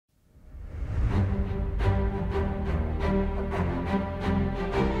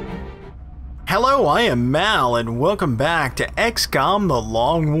Hello, I am Mal, and welcome back to XCOM The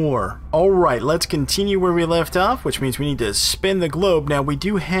Long War. Alright, let's continue where we left off, which means we need to spin the globe. Now, we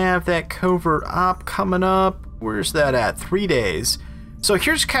do have that covert op coming up. Where's that at? 3 days. So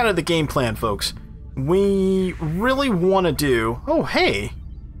here's kind of the game plan, folks. We really want to do... Oh, hey!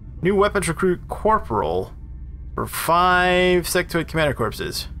 New weapons recruit corporal for 5 sectoid commander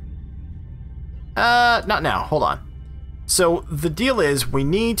corpses. Not now. Hold on. So the deal is we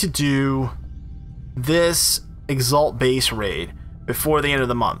need to do this Exalt base raid before the end of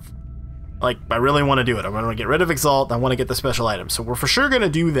the month. Like, I really want to do it. I want to get rid of Exalt. I want to get the special items. So we're for sure going to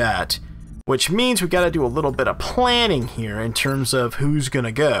do that, which means we got to do a little bit of planning here in terms of who's going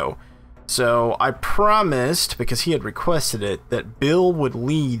to go. So I promised, because he had requested it, that Bill would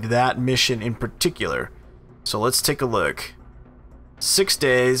lead that mission in particular. So let's take a look. 6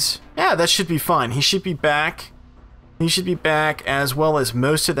 days. Yeah, that should be fine. He should be back. He should be back, as well as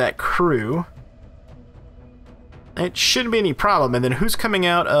most of that crew. It shouldn't be any problem. And then who's coming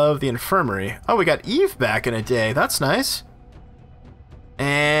out of the infirmary? Oh, we got Eve back in a day. That's nice.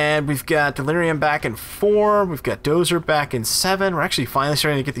 And we've got Delirium back in 4. We've got Dozer back in 7. We're actually finally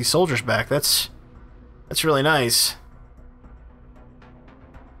starting to get these soldiers back. That's really nice.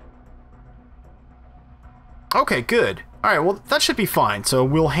 Okay, good. Alright, well, that should be fine. So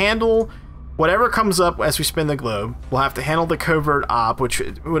we'll handle whatever comes up as we spin the globe. We'll have to handle the covert op, which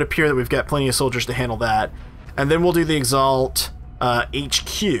it would appear that we've got plenty of soldiers to handle that. And then we'll do the Exalt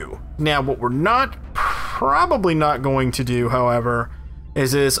HQ. Now, what we're probably not going to do, however,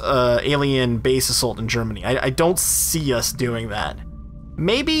 is this alien base assault in Germany. I don't see us doing that.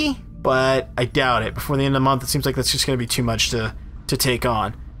 Maybe, but I doubt it. Before the end of the month, it seems like that's just going to be too much to take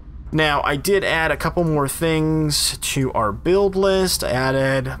on. Now, I did add a couple more things to our build list. I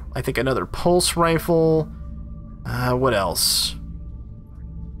added, I think, another pulse rifle. What else?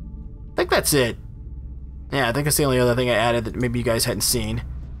 I think that's it. Yeah, I think that's the only other thing I added that maybe you guys hadn't seen.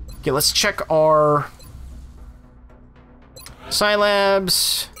 Okay, let's check our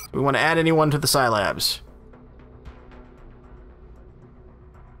Scilabs. Do we want to add anyone to the Scilabs?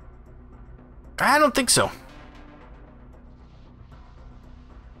 I don't think so.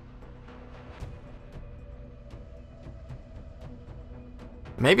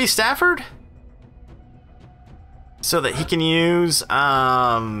 Maybe Stafford? So that he can use,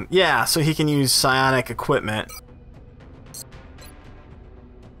 yeah, so he can use psionic equipment.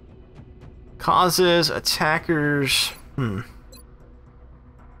 Causes attackers,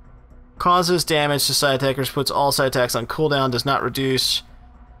 Causes damage to side attackers, puts all side attacks on cooldown, does not reduce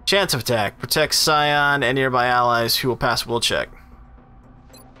chance of attack, protects Scion and nearby allies who will pass will check.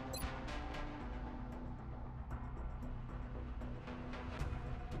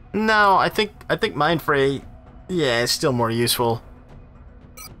 No, I think Mindfray, yeah, it's still more useful.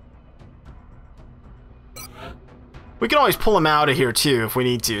 We can always pull him out of here too if we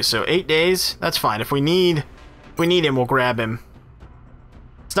need to. So 8 days, that's fine. If we need him, we'll grab him.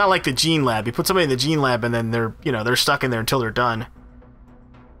 It's not like the Gene Lab. You put somebody in the Gene Lab and then they're stuck in there until they're done.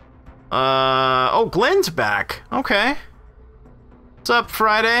 Oh, Glenn's back. Okay. What's up,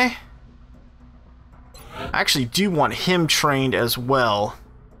 Friday? I actually do want him trained as well.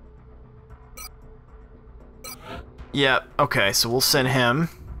 Yep, okay, so we'll send him.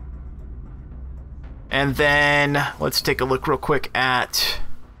 And then, let's take a look real quick at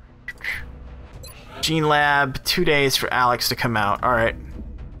Gene Lab. 2 days for Alex to come out. Alright.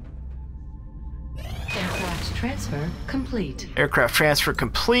 Aircraft transfer complete. Aircraft transfer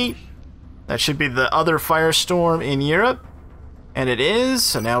complete. That should be the other Firestorm in Europe. And it is,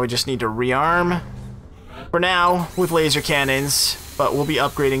 so now we just need to rearm. For now, with laser cannons, but we'll be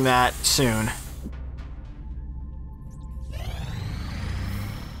upgrading that soon.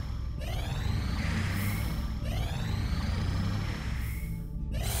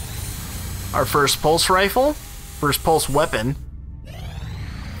 Our first pulse rifle, first pulse weapon.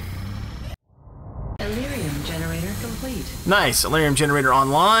 Elerium generator complete. Nice, Elerium generator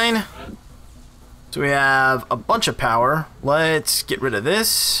online. So we have a bunch of power. Let's get rid of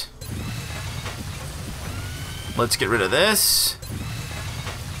this. Let's get rid of this.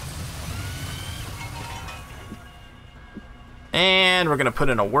 And we're gonna put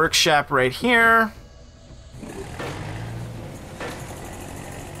in a workshop right here.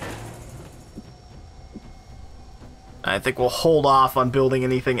 I think we'll hold off on building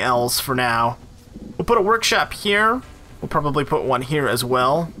anything else for now. We'll put a workshop here. We'll probably put one here as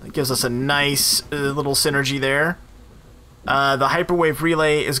well. It gives us a nice little synergy there. The hyperwave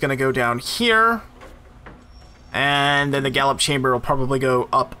relay is going to go down here. And then the Gallop Chamber will probably go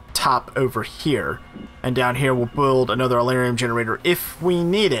up top over here. And down here we'll build another Elerium generator if we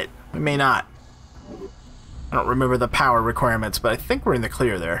need it. We may not. I don't remember the power requirements, but I think we're in the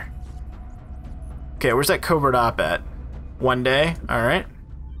clear there. Okay, where's that covert op at? 1 day? Alright.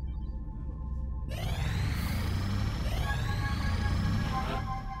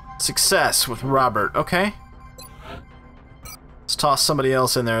 Success with Robert. Okay. Let's toss somebody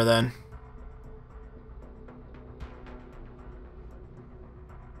else in there then.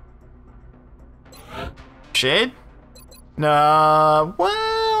 Shade? No.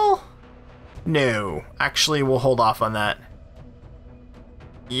 Well, no. Actually, we'll hold off on that.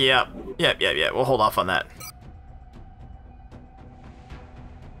 Yep. We'll hold off on that.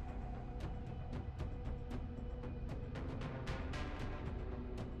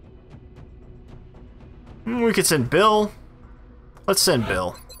 We could send Bill. Let's send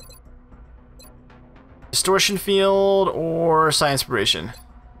Bill. Distortion field or Science Inspiration?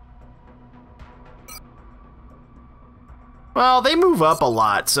 Well, they move up a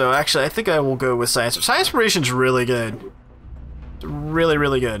lot, so actually I think I will go with Science. Science Inspiration's really good. It's really,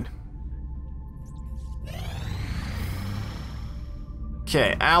 really good.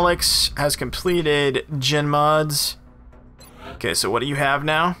 Okay, Alex has completed gen mods. Okay, so what do you have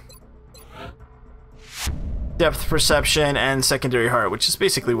now? Depth perception and secondary heart, which is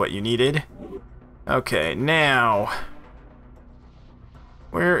basically what you needed. Okay, now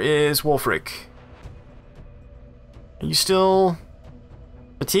where is Wolfric? Are you still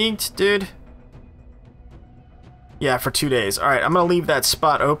fatigued, dude? Yeah, for 2 days. Alright, I'm gonna leave that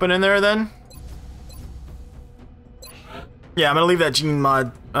spot open in there then. Yeah, I'm gonna leave that gene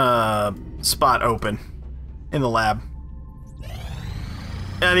mod spot open in the lab.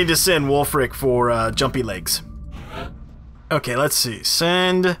 I need to send Wolfric for jumpy legs. Okay, let's see.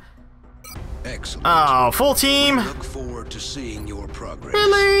 Send. Excellent. Oh, full team. Look forward to seeing your progress.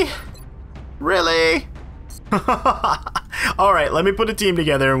 Really? Really? All right, let me put a team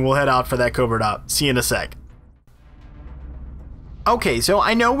together and we'll head out for that covert op. See you in a sec. Okay, so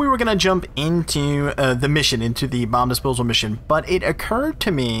I know we were gonna jump into the mission, into the bomb disposal mission, but it occurred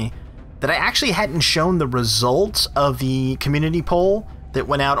to me that I actually hadn't shown the results of the community poll that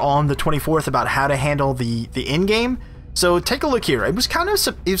went out on the 24th about how to handle the end game. So take a look here. It was kind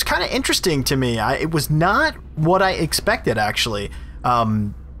of interesting to me. It was not what I expected, actually.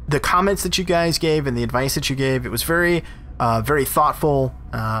 The comments that you guys gave and the advice that you gave, it was very thoughtful,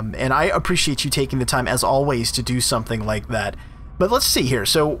 and I appreciate you taking the time, as always, to do something like that. But let's see here.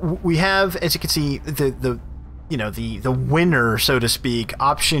 So we have, as you can see, the winner, so to speak,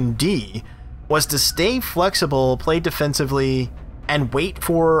 option D, was to stay flexible, play defensively, and wait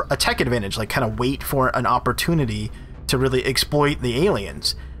for a tech advantage, like kind of wait for an opportunity to really exploit the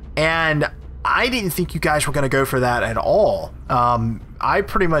aliens. And I didn't think you guys were going to go for that at all. I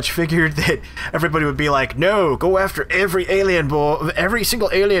pretty much figured that everybody would be like, no, go after every single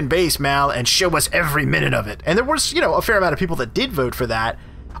alien base, Mal, and show us every minute of it. And there was, a fair amount of people that did vote for that.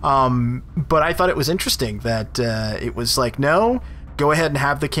 But I thought it was interesting that it was like, no, go ahead and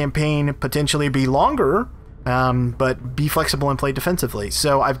have the campaign potentially be longer, but be flexible and play defensively.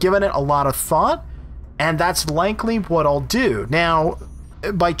 So I've given it a lot of thought, and that's likely what I'll do. Now,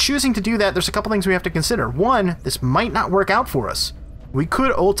 by choosing to do that, there's a couple things we have to consider. One, this might not work out for us. We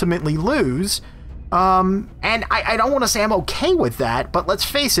could ultimately lose, and I don't want to say I'm okay with that, but let's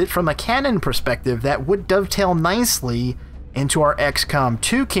face it, from a canon perspective, that would dovetail nicely into our XCOM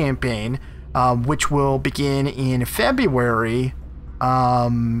 2 campaign, which will begin in February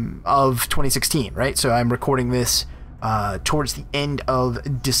of 2016, right? So I'm recording this towards the end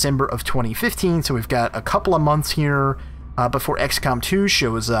of December of 2015, so we've got a couple of months here before XCOM 2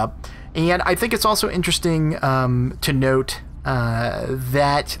 shows up. And I think it's also interesting to note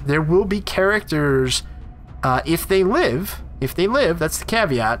that there will be characters, if they live, that's the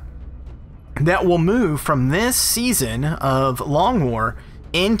caveat, that will move from this season of Long War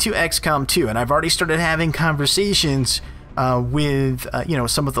into XCOM 2. And I've already started having conversations with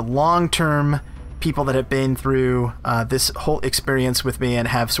some of the long-term people that have been through this whole experience with me and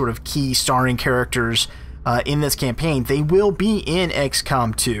have sort of key starring characters in this campaign. They will be in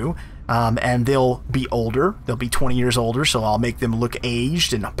XCOM 2, and they'll be older. They'll be 20 years older, so I'll make them look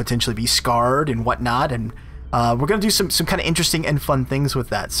aged and potentially be scarred and whatnot. And we're going to do some kind of interesting and fun things with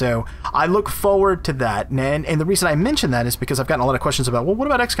that. So I look forward to that. And the reason I mention that is because I've gotten a lot of questions about, well, what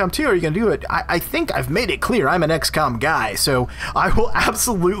about XCOM 2? Are you going to do it? I think I've made it clear I'm an XCOM guy, so I will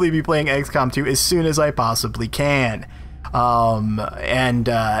absolutely be playing XCOM 2 as soon as I possibly can. So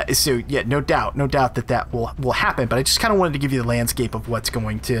yeah, no doubt that will happen, but I just kind of wanted to give you the landscape of what's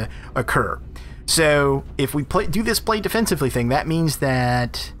going to occur. So if we do this play defensively thing, that means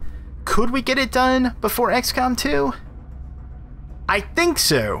that could we get it done before XCOM 2? I think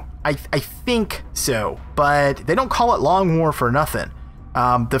so. I think so, but they don't call it Long War for nothing.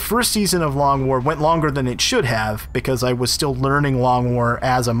 The first season of Long War went longer than it should have because I was still learning Long War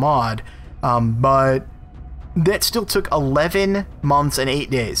as a mod, but that still took 11 months and 8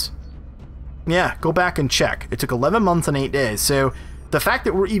 days. Yeah, go back and check. It took 11 months and 8 days. So the fact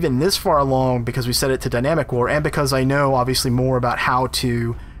that we're even this far along because we set it to Dynamic War and because I know obviously more about how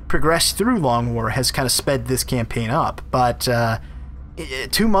to progress through Long War has kind of sped this campaign up. But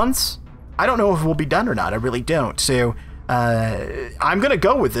 2 months? I don't know if we'll be done or not. I really don't. So I'm going to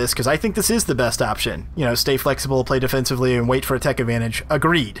go with this because I think this is the best option. You know, stay flexible, play defensively, and wait for a tech advantage.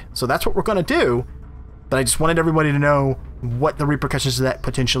 Agreed. So that's what we're going to do. But I just wanted everybody to know what the repercussions of that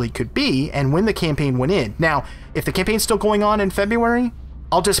potentially could be and when the campaign went in. Now, if the campaign's still going on in February,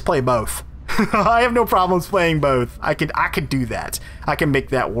 I'll just play both. I have no problems playing both. I could do that. I can make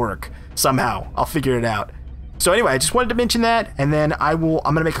that work somehow. I'll figure it out. So anyway, I just wanted to mention that, and then I'm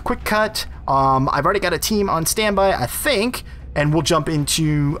gonna make a quick cut. I've already got a team on standby, I think, and we'll jump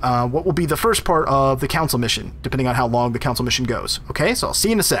into what will be the first part of the council mission, depending on how long the council mission goes. Okay, so I'll see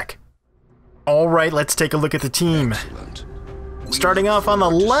you in a sec. All right, let's take a look at the team. Excellent. Starting off on the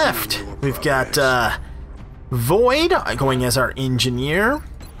left, we've got Void going as our engineer.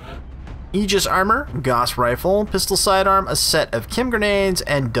 Aegis armor, Gauss rifle, pistol sidearm, a set of chem grenades,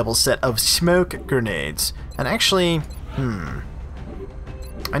 and double set of smoke grenades. And actually, I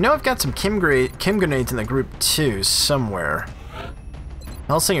know I've got some chem grenades in the group too, somewhere.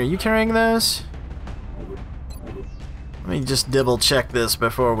 Helsing, are you carrying those? Let me just double check this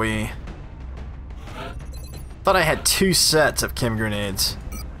before we... Thought I had 2 sets of chem grenades.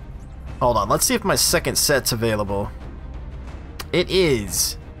 Hold on, let's see if my second set's available. It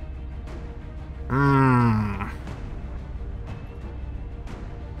is.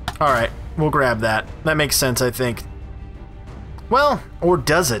 Alright, we'll grab that. That makes sense, I think. Well, or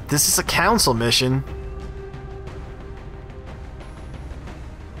does it? This is a council mission.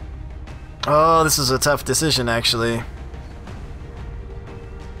 Oh, this is a tough decision, actually.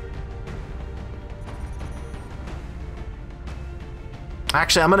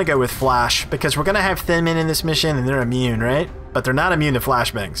 Actually, I'm going to go with Flash, because we're going to have Thin Men in this mission, and they're immune, right? But they're not immune to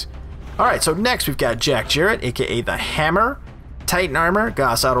flashbangs. Alright, so next we've got Jack Jarrett, aka the Hammer, Titan armor,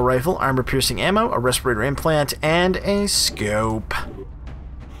 Gauss auto rifle, armor-piercing ammo, a respirator implant, and a scope.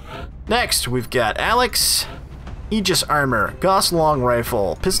 Next, we've got Alex, Aegis armor, Gauss long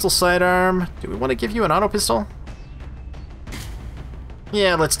rifle, pistol sidearm. Do we want to give you an auto pistol?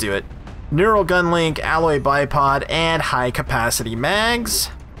 Yeah, let's do it. Neural gun link, alloy bipod, and high-capacity mags.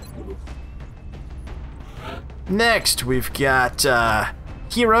 Next, we've got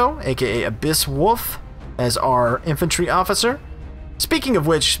Hero, aka Abyss Wolf, as our infantry officer. Speaking of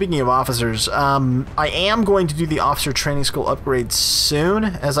which, speaking of officers, I am going to do the officer training school upgrade soon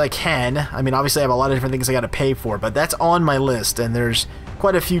as I can. I mean, obviously I have a lot of different things I got to pay for, but that's on my list, and there's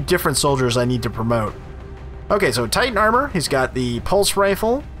quite a few different soldiers I need to promote. Okay, so Titan armor, he's got the pulse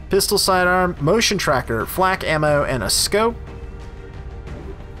rifle, pistol sidearm, motion tracker, flak ammo, and a scope.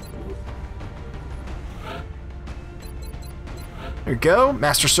 There we go.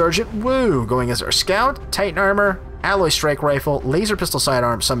 Master Sergeant Wu going as our scout, Titan armor, alloy strike rifle, laser pistol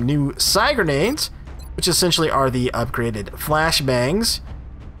sidearm, some new psi grenades, which essentially are the upgraded flashbangs.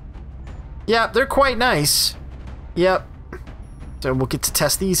 Yeah, they're quite nice. Yep. So we'll get to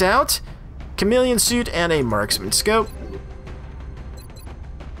test these out. Chameleon suit and a marksman scope.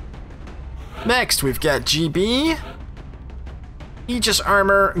 Next, we've got GB, Aegis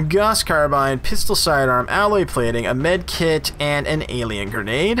armor, Gauss carbine, pistol sidearm, alloy plating, a med kit, and an alien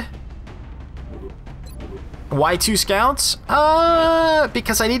grenade. Why 2 scouts?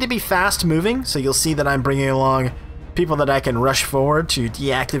 Because I need to be fast moving, so you'll see that I'm bringing along people that I can rush forward to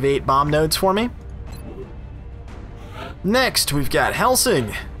deactivate bomb nodes for me. Next, we've got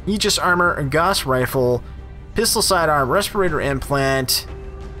Helsing, Aegis armor, Gauss rifle, pistol sidearm, respirator implant,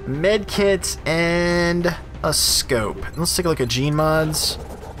 med kit, and a scope. Let's take a look at Gene mods.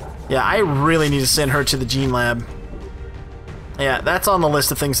 Yeah, I really need to send her to the Gene lab. Yeah, that's on the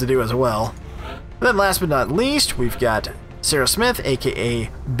list of things to do as well. And then last but not least, we've got Sarah Smith, aka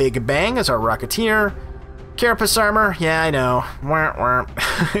Big Bang, as our Rocketeer. Carapace armor, yeah, I know.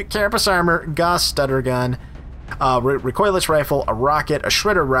 Carapace armor, Gauss stutter gun, recoilless rifle, a rocket, a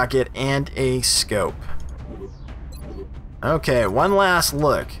shredder rocket, and a scope. Okay, one last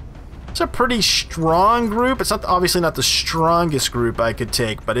look. It's a pretty strong group. It's not obviously not the strongest group I could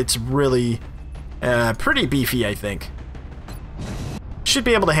take, but it's really pretty beefy, I think. Should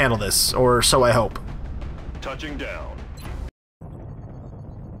be able to handle this, or so I hope. Touching down.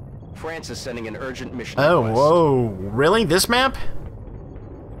 France is sending an urgent mission. Oh, whoa. Really? This map?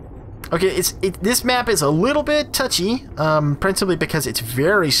 Okay, this map is a little bit touchy, principally because it's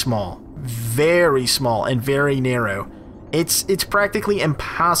very small, and very narrow. It's practically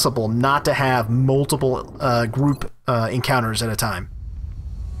impossible not to have multiple group encounters at a time.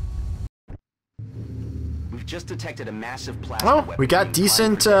 We've just detected a massive plasma Oh, we got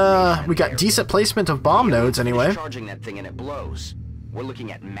decent placement of bomb nodes anyway. Charging that thing and it blows. We're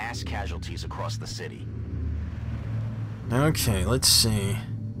looking at mass casualties across the city. Okay, let's see.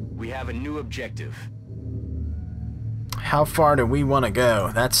 We have a new objective. How far do we want to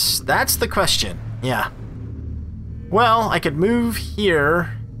go? That's the question. Yeah. Well, I could move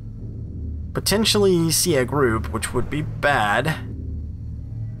here, potentially see a group, which would be bad.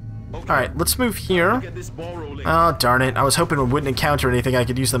 Alright, let's move here. Oh, darn it. I was hoping we wouldn't encounter anything I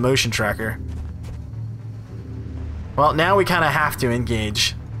could use the motion tracker. Well, now we kind of have to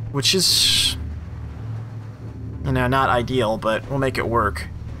engage, which is, you know, not ideal, but we'll make it work.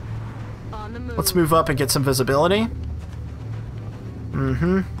 Let's move up and get some visibility.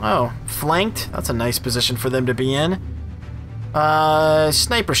 Oh, flanked. That's a nice position for them to be in.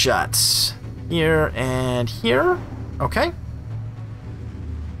 Sniper shots. Here and here. Okay.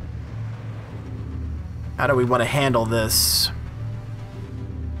 How do we want to handle this?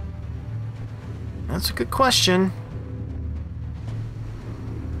 That's a good question.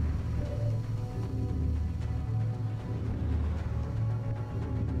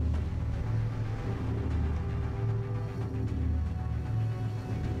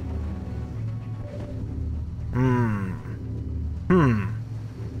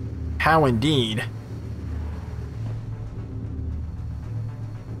 How indeed.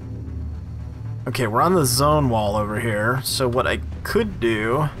 Okay, we're on the zone wall over here, so what I could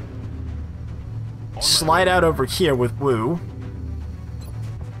do, slide out over here with Woo.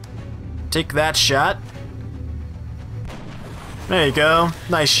 Take that shot. There you go.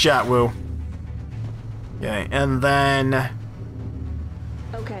 Nice shot, Woo. Okay, and then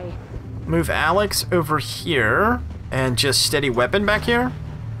Okay. move Alex over here and just steady weapon back here.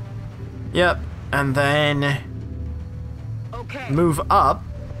 Yep, and then Okay. move up.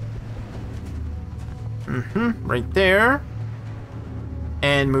 Right there.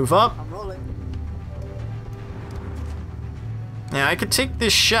 And move up. I'm rolling. Now, I could take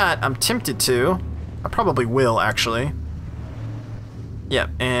this shot. I'm tempted to. I probably will, actually.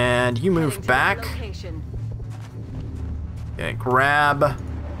 Yep, and you move back. Location. Okay, grab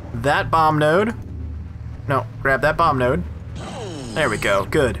that bomb node. No, grab that bomb node. There we go,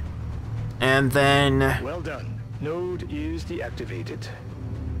 good. And then, Well done. Node is deactivated.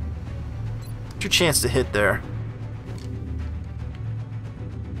 what's your chance to hit there?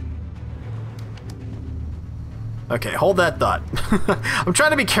 Okay, hold that thought. I'm trying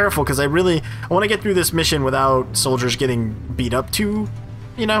to be careful because I want to get through this mission without soldiers getting beat up too,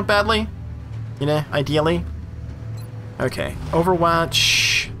 you know, badly. You know, ideally. Okay,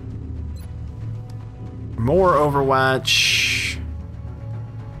 Overwatch. More Overwatch.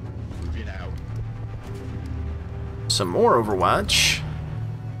 Some more Overwatch.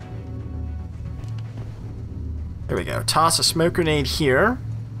 There we go. Toss a smoke grenade here.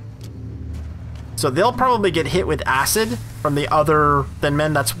 So they'll probably get hit with acid from the other Thin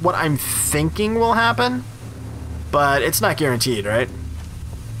Men. That's what I'm thinking will happen. But it's not guaranteed, right?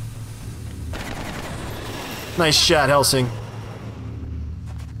 Nice shot, Helsing.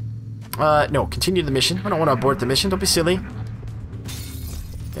 No, continue the mission. I don't want to abort the mission. Don't be silly.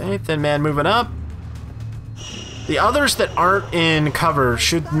 Okay, Thin Man moving up. The others that aren't in cover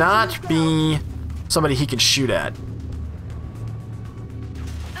should not be somebody he can shoot at.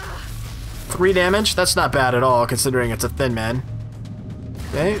 3 damage? That's not bad at all, considering it's a Thin Man.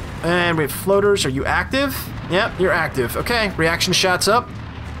 Okay, and we have floaters. Are you active? Yep, you're active. Okay, reaction shots up.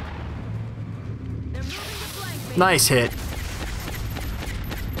 Nice hit.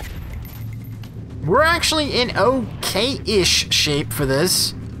 We're actually in okay-ish shape for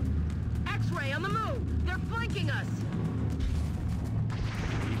this. X-ray on the move. They're flanking us.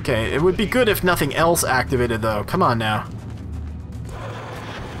 Okay, it would be good if nothing else activated, though. Come on now.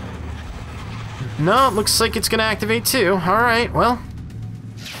 No, it looks like it's going to activate too. Alright, well.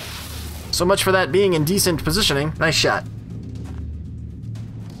 So much for that being in decent positioning. Nice shot.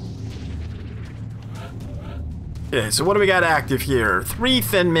 Okay, so what do we got active here? 3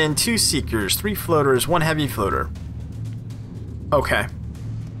 Thin Men, 2 Seekers, 3 Floaters, 1 Heavy Floater. Okay.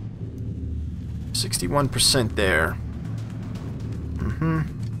 61% there.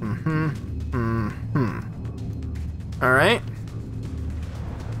 Alright.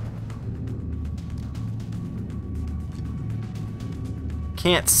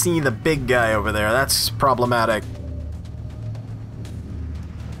 Can't see the big guy over there. That's problematic.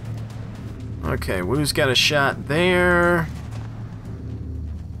 Okay, Woo's got a shot there.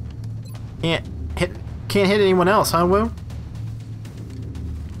 Can't hit anyone else, huh, Woo?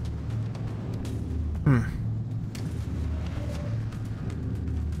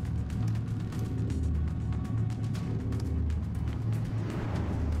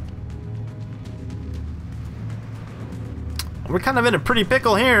 We're kind of in a pretty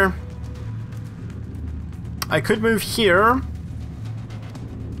pickle here. I could move here.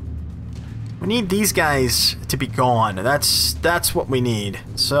 We need these guys to be gone. That's what we need.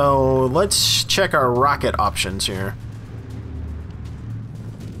 So let's check our rocket options here.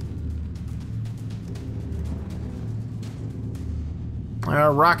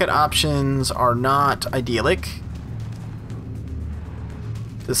 Our rocket options are not idyllic,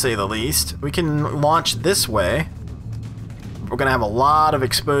 to say the least. We can launch this way. We're gonna have a lot of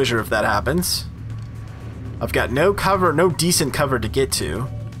exposure if that happens. I've got no cover, no decent cover to get to.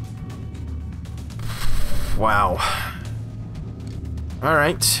 Wow.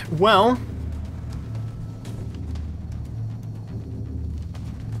 Alright, well.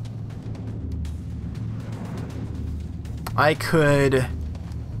 I could...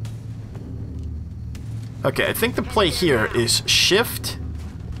 Okay, I think the play here is shift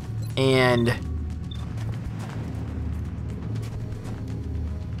and...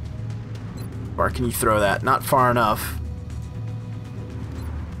 Or can you throw that? Not far enough.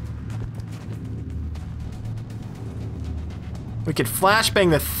 We could flashbang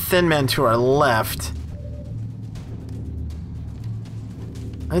the thin man to our left.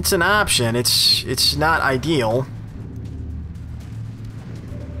 It's an option. It's not ideal.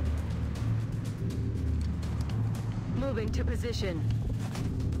 Moving to position.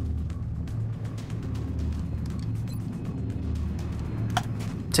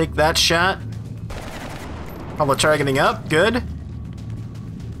 Take that shot. Public targeting up. Good.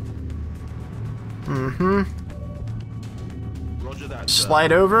 Mm-hmm. Roger that.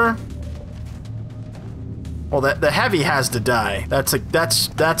 Slide over. Well, the heavy has to die. That's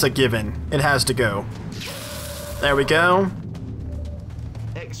a given. It has to go. There we go.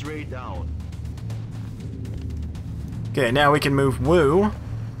 X-ray down. Okay, now we can move Woo.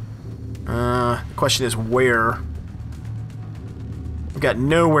 The question is where. We've got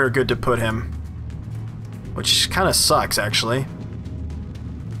nowhere good to put him, which kind of sucks, actually.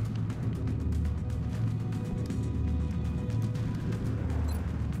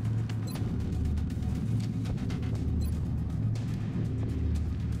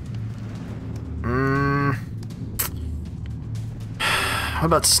 What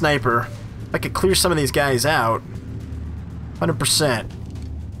about Sniper? If I could clear some of these guys out. 100%.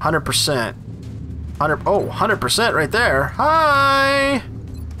 100%. 100% right there. Hi!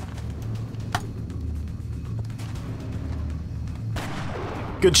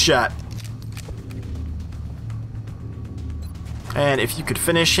 Good shot. And if you could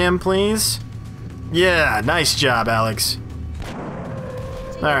finish him, please. Yeah, nice job, Alex.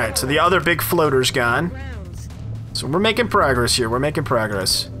 Alright, so the other big floater's gone. So we're making progress here. We're making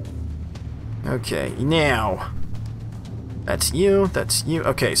progress. Okay, now. That's you. That's you.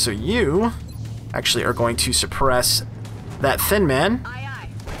 Okay, so you actually are going to suppress that thin man. Aye, aye.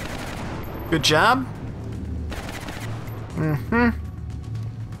 Good job. Mm-hmm.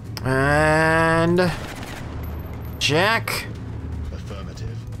 And Jack.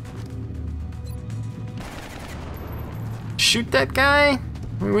 Affirmative. Shoot that guy?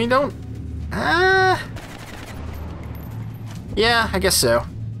 We don't... Yeah, I guess so.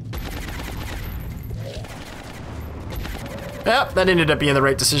 Yep, that ended up being the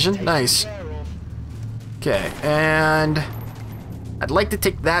right decision. Nice. Okay, and... I'd like to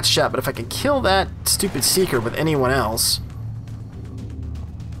take that shot, but if I can kill that stupid Seeker with anyone else...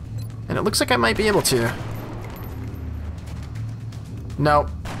 And it looks like I might be able to. Nope.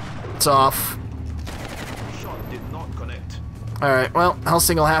 It's off. Shot did not connect. Alright, well,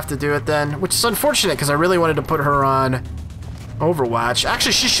 Helsing will have to do it then. Which is unfortunate, because I really wanted to put her on Overwatch.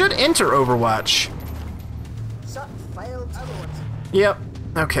 Actually, she should enter Overwatch. Yep.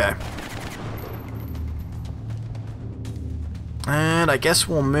 Okay. And I guess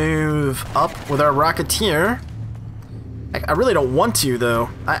we'll move up with our Rocketeer. I really don't want to, though.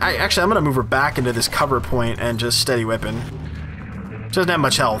 Actually, I'm going to move her back into this cover point and just steady whipping. She doesn't have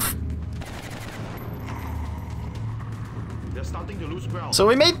much health. They're starting to lose ground. So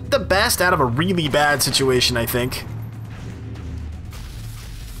we made the best out of a really bad situation, I think.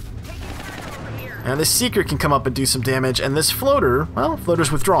 And this Seeker can come up and do some damage, and this Floater, well,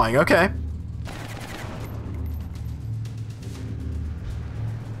 Floater's withdrawing, okay.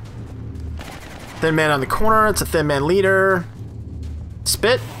 Thin man on the corner, it's a thin man leader.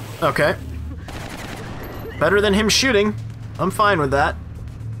 Spit, okay. Better than him shooting. I'm fine with that.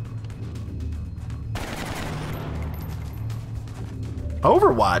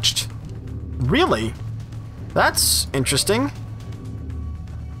 Overwatched? Really? That's interesting.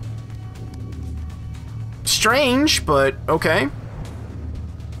 Strange, but okay.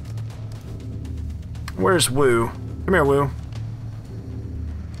 Where's Wu? Come here, Wu.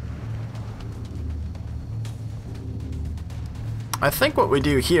 I think what we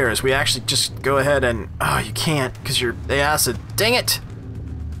do here is we actually just go ahead and... Oh, you can't, because you're the acid. Dang it!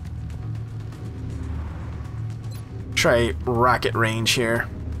 Try rocket range here.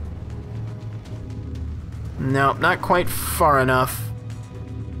 Nope, not quite far enough.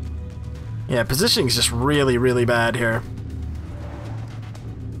 Yeah, positioning is just really, really bad here.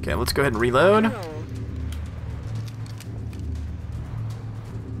 Okay, let's go ahead and reload.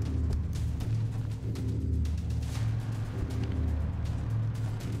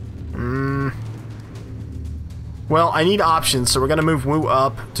 Well, I need options, so we're gonna move Wu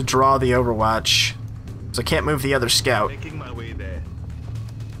up to draw the Overwatch. So I can't move the other scout. Making my way there.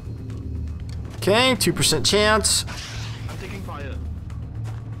 Okay, 2% chance. I'm taking fire.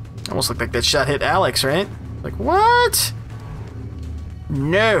 Almost looked like that shot hit Alex, right? Like, what?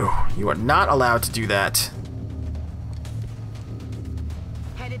 No, you are not allowed to do that.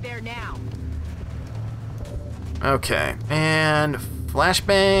 Headed there now. Okay, and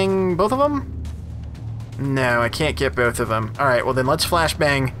flashbang both of them? No, I can't get both of them. Alright, well then let's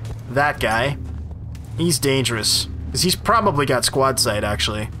flashbang that guy. He's dangerous. Because he's probably got squad sight,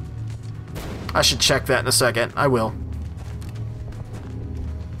 actually. I should check that in a second. I will.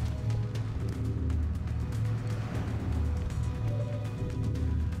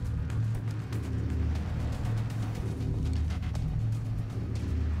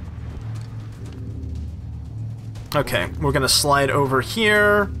 Okay, we're gonna slide over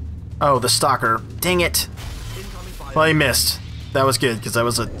here. Oh, the stalker. Dang it. Well, he missed. That was good, because that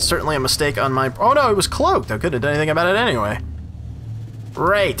was certainly a mistake on my... Oh no, it was cloaked. I couldn't have done anything about it anyway.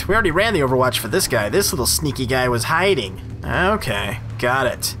 Right, we already ran the Overwatch for this guy. This little sneaky guy was hiding. Okay, got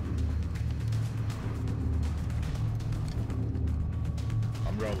it.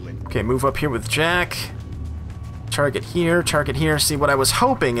 I'm rolling. Okay, move up here with Jack. Target here, target here. See, what I was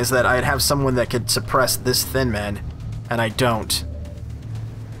hoping is that I'd have someone that could suppress this Thin Man, and I don't.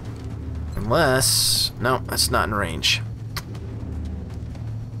 Unless... No, that's not in range.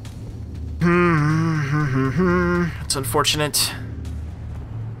 It's unfortunate.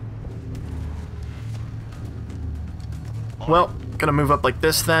 Well, gonna move up like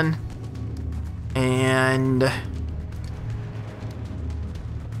this then. And...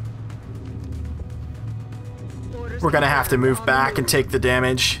 we're gonna have to move back and take the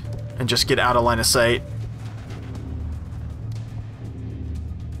damage and just get out of line of sight.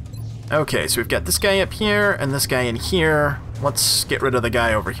 Okay, so we've got this guy up here and this guy in here. Let's get rid of the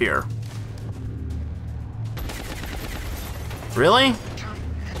guy over here. Really?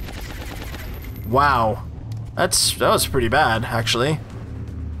 Wow. That was pretty bad, actually.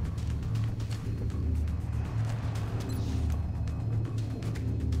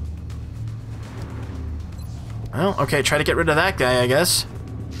 Well, okay, try to get rid of that guy, I guess.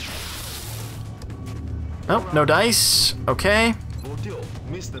 Nope, no dice. Okay.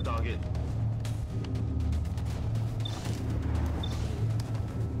 Missed the target.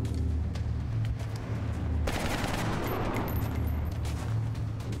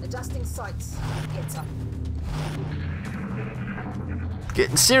 Adjusting sights. It's up.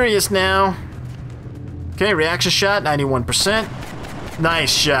 Getting serious now. Okay, reaction shot, 91%.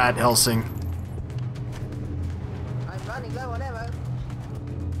 Nice shot, Helsing. I'm running low on ammo.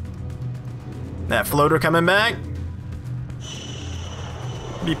 That floater coming back.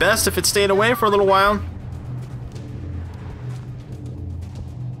 Be best if it stayed away for a little while.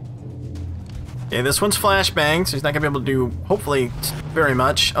 Okay, this one's flashbang, so he's not gonna be able to do, hopefully, very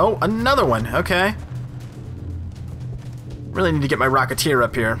much. Oh, another one. Okay. Really need to get my Rocketeer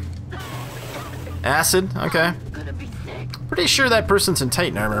up here. Acid. Okay. Pretty sure that person's in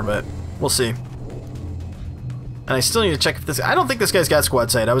Titan armor, but we'll see. And I still need to check if this... I don't think this guy's got squad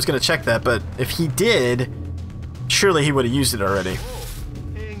sight. I was gonna check that, but if he did, surely he would have used it already.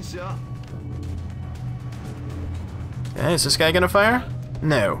 Okay, is this guy gonna fire?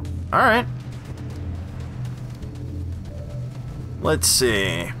 No. Alright. Let's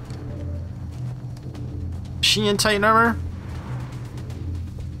see. Is she in Titan armor?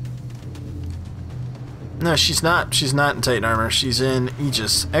 No, she's not. She's not in Titan armor. She's in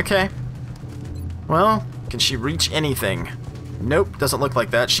Aegis. Okay. Well, can she reach anything? Nope, doesn't look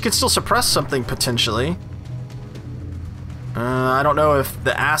like that. She could still suppress something, potentially. I don't know if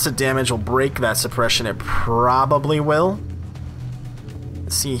the acid damage will break that suppression. It probably will.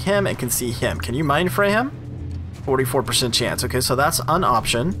 See him and can see him. Can you mind fray him? 44% chance. Okay, so that's an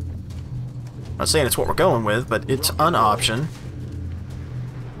option. I'm not saying it's what we're going with, but it's an option.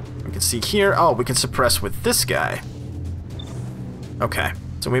 We can see here. Oh, we can suppress with this guy. Okay,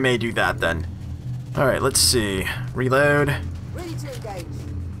 so we may do that then. Alright, let's see. Reload. Ready to engage.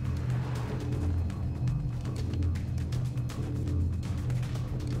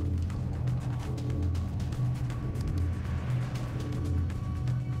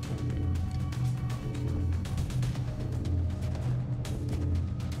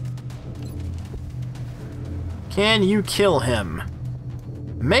 Can you kill him?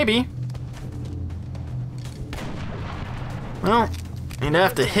 Maybe. Well, you'd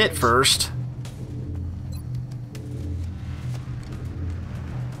have to hit first.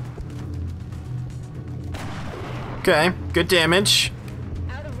 Okay, good damage.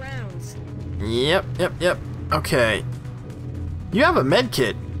 Out of rounds. Yep. Okay. You have a med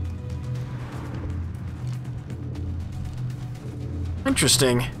kit.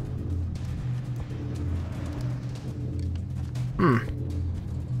 Interesting.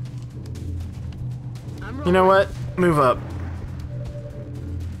 You know what? Move up.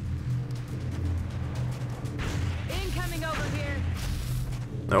 Incoming over here.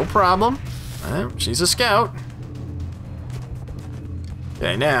 No problem. She's a scout.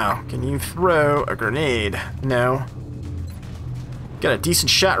 Okay, now, can you throw a grenade? No. Got a decent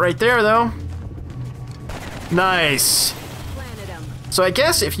shot right there, though. Nice. Planted him. So I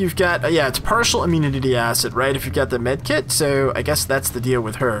guess if you've got, yeah, it's partial immunity to acid, right? If you've got the med kit, so I guess that's the deal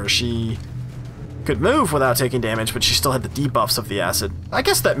with her. She could move without taking damage, but she still had the debuffs of the acid. I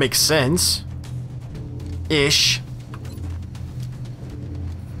guess that makes sense. Ish.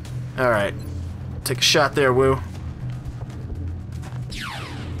 Alright. Take a shot there, Woo.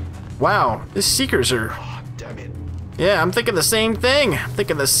 Wow, these Seekers are... Oh, damn it. Yeah, I'm thinking the same thing. I'm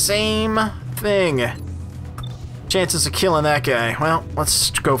thinking the same thing. Chances of killing that guy. Well, let's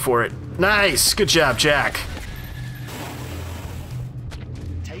go for it. Nice! Good job, Jack.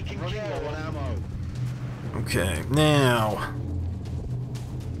 Taking care on ammo. Okay, now...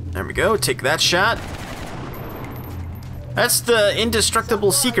 There we go, take that shot. That's the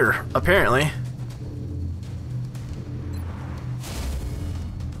indestructible Seeker, apparently.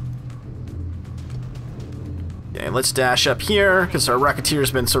 Okay, let's dash up here, because our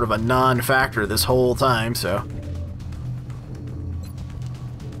Rocketeer's been sort of a non-factor this whole time, so...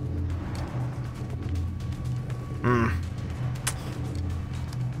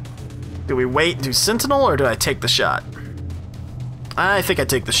 Do we wait and do Sentinel, or do I take the shot? I think I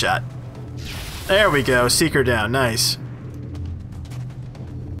take the shot. There we go, Seeker down, nice.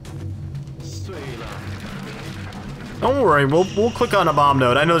 Don't worry, we'll click on a bomb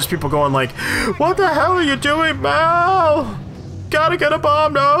node. I know there's people going like, what the hell are you doing, Mal? Gotta get a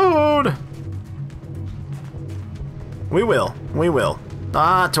bomb node! We will.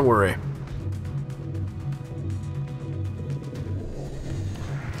 Not to worry.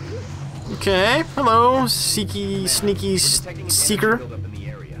 Okay, hello, sneaky Seeker.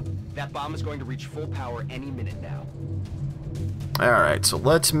 That bomb is going to reach full power any minute now. Alright, so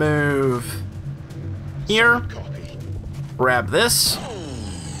let's move here. Grab this.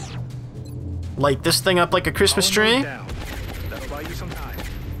 Light this thing up like a Christmas tree. That'll buy you some time.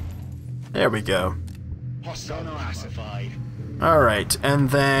 There we go. Hostile classified. Alright, and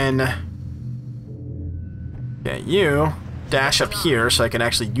then... Yeah, you dash up here so I can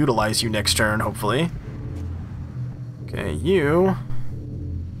actually utilize you next turn, hopefully. Okay, you...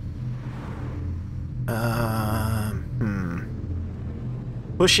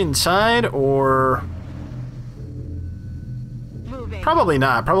 Push inside, or... Moving. Probably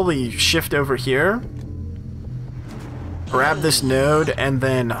not. Probably shift over here. Grab this node, and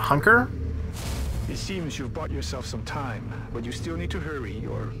then hunker. It seems you've bought yourself some time, but you still need to hurry,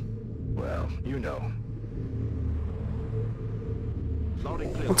 or... well, you know.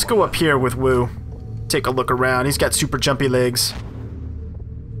 Let's go up here with Woo. Take a look around. He's got super jumpy legs.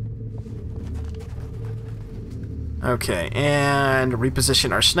 Okay, and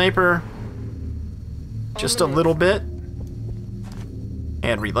reposition our sniper. Just a little bit.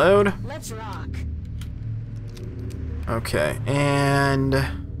 And reload. Let's rock. Okay, and...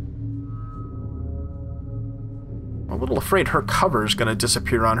 I'm a little afraid her cover's gonna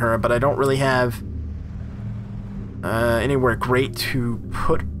disappear on her, but I don't really have anywhere great to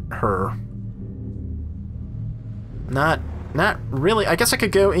put her. Not really. I guess I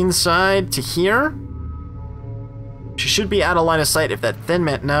could go inside to here. She should be out of line of sight if that thin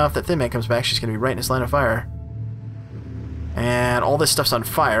man... No, if that thin man comes back, she's gonna be right in his line of fire. And all this stuff's on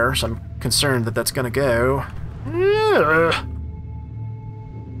fire, so I'm concerned that that's gonna go. Ugh.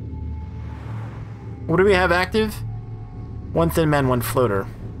 What do we have active? One thin man, one floater.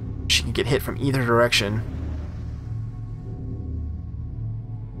 She can get hit from either direction.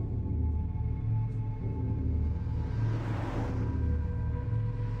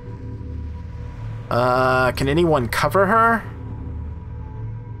 Can anyone cover her?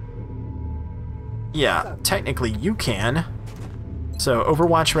 Yeah, technically you can. So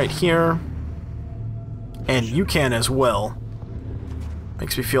Overwatch right here. And you can as well.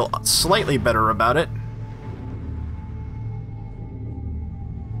 Makes me feel slightly better about it.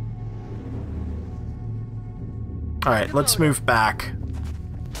 Alright, let's move back.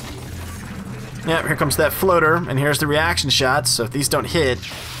 Yep, here comes that floater, and here's the reaction shots, so if these don't hit,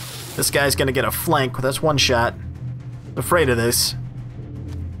 this guy's gonna get a flank. That's one shot. I'm afraid of this.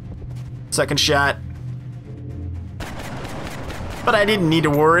 Second shot. But I didn't need to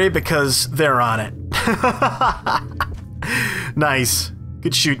worry because they're on it. Nice.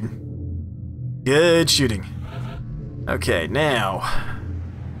 Good shooting. Good shooting. Okay, now.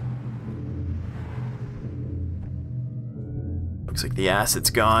 Looks like the acid's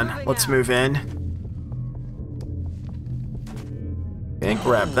gone. Let's move in. Okay,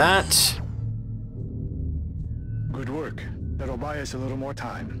 grab that. Good work. That'll buy us a little more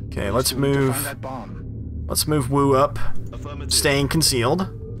time. Okay, let's Still need to move. find that bomb. Let's move Wu up. Staying concealed.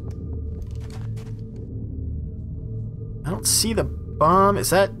 I don't see the bomb. Is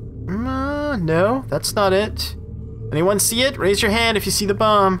that... no, that's not it. Anyone see it? Raise your hand if you see the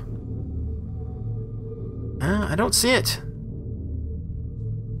bomb. I don't see it.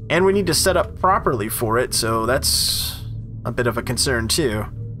 And we need to set up properly for it, so that's a bit of a concern too.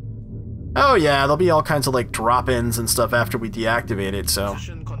 Oh yeah, there'll be all kinds of like drop-ins and stuff after we deactivate it, so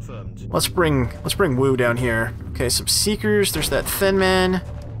let's bring Wu down here. Okay, some seekers, there's that thin man.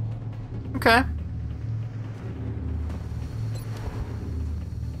 Okay.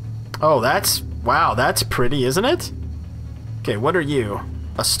 Oh, wow, that's pretty, isn't it? Okay, what are you?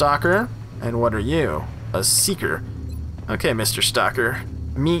 A stalker? And what are you? A seeker. Okay, Mr. Stalker.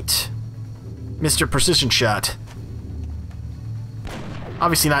 Meet Mr. Precision Shot.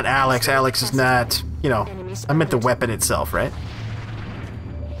 Obviously not Alex. Alex is not, you know, I meant the weapon itself, right?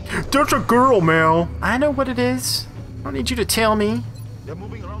 There's a girl, Mel. I know what it is. I don't need you to tell me. They're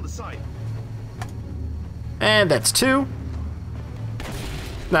moving around the site. And that's 2.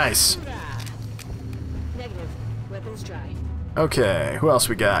 Nice. Negative. Weapons dry. Okay, who else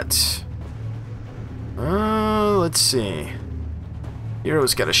we got? Let's see.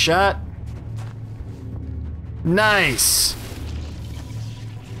 Hero's got a shot. Nice!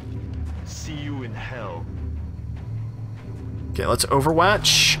 See you in hell. Okay, let's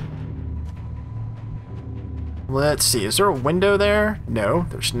Overwatch. Let's see, is there a window there? No,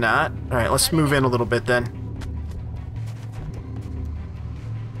 there's not. Alright, let's move in a little bit then.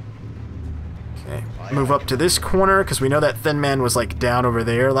 Okay, move up to this corner, because we know that thin man was like down over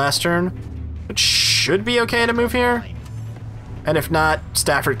there last turn. It should be okay to move here. And if not,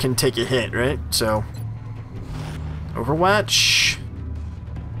 Stafford can take a hit, right? So, Overwatch.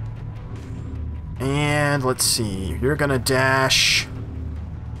 And let's see, you're gonna dash.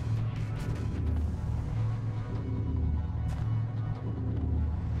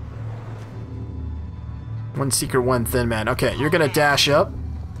 One seeker, one thin man. Okay, you're gonna dash up.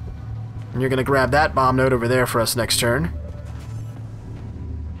 And you're gonna grab that bomb node over there for us next turn.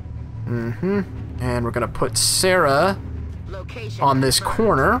 And we're gonna put Sarah on this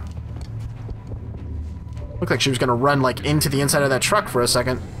corner. Looked like she was gonna run like into the inside of that truck for a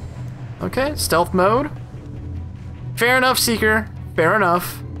second. Okay, stealth mode. Fair enough, Seeker. Fair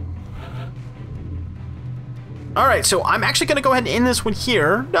enough. Alright, so I'm actually gonna go ahead and end this one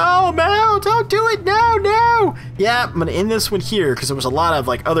here. No, Mel, don't do it. No, no. Yeah, I'm gonna end this one here because there was a lot of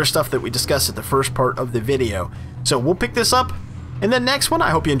like other stuff that we discussed at the first part of the video. So we'll pick this up in the next one.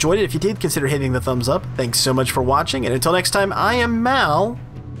 I hope you enjoyed it. If you did, consider hitting the thumbs up. Thanks so much for watching, and until next time, I am Mal,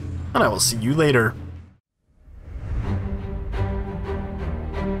 and I will see you later.